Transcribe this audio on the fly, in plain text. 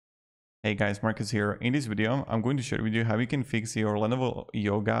Hey guys, Marcus here. In this video, I'm going to share with you how you can fix your Lenovo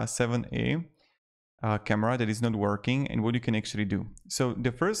Yoga 7A camera that is not working and what you can actually do. So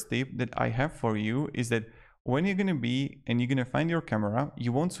the first tip that I have for you is that when you're going to be and you're going to find your camera,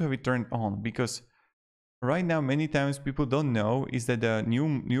 you want to have it turned on, because right now many times people don't know is that the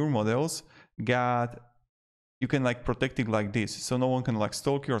newer models you can like protect it like this, so no one can like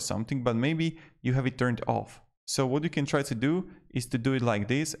stalk you or something, but maybe you have it turned off. So what you can try to do is to do it like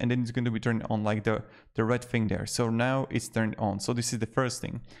this, and then it's going to be turned on like the red thing there. So now it's turned on. So this is the first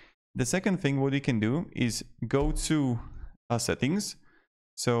thing. The second thing what you can do is go to settings.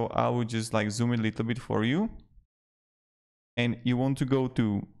 So I will just like zoom a little bit for you. And you want to go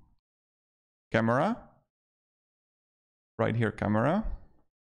to camera. Right here, camera.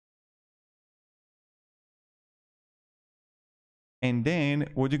 And then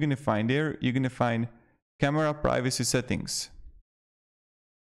what you're going to find there, you're going to find camera privacy settings.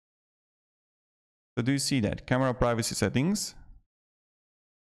 So do you see that? Camera privacy settings.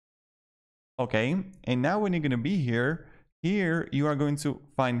 Okay, and now when you're going to be here you are going to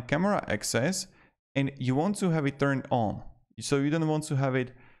find camera access, and you want to have it turned on. So you don't want to have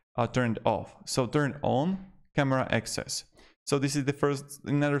it turned off. So turn on camera access. So this is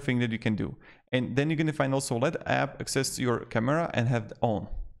another thing that you can do. And then you're going to find also let app access to your camera and have it on.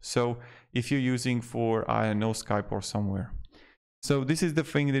 So if you're using for, I don't know, Skype or somewhere. So this is the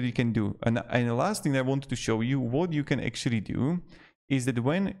thing that you can do. And the last thing I wanted to show you what you can actually do is that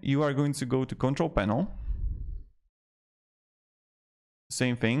when you are going to go to control panel,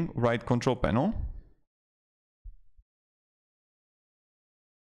 same thing, right control panel.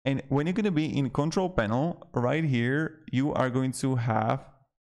 And when you're going to be in control panel, right here, you are going to have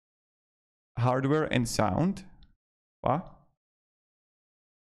hardware and sound.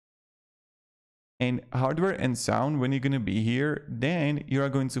 And hardware and sound, when you're going to be here, then you are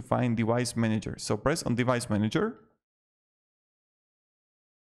going to find device manager. So press on device manager.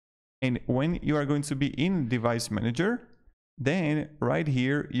 And when you are going to be in device manager, then right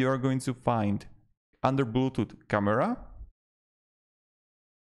here, you are going to find under Bluetooth camera.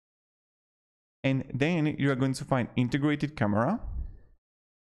 And then you are going to find integrated camera.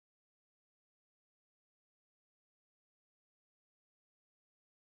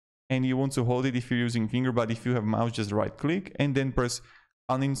 And you want to hold it if you're using finger, but if you have mouse, just right click and then press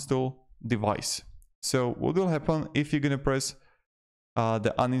uninstall device. So what will happen if you're going to press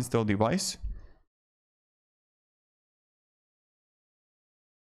the uninstall device?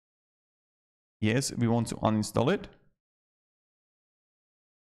 Yes, we want to uninstall it.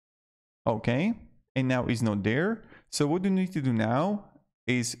 Okay, and now it's not there. So what you need to do now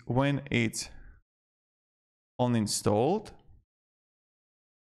is when it's uninstalled,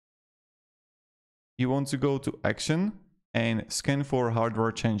 you want to go to action and scan for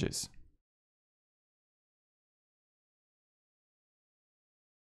hardware changes.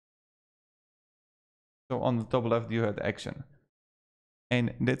 So on the top left, you have action.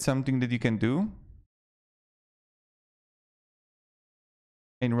 And that's something that you can do.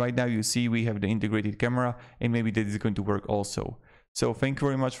 And right now you see we have the integrated camera, and maybe that is going to work also. So thank you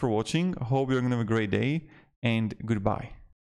very much for watching. Hope you're going to have a great day, and goodbye.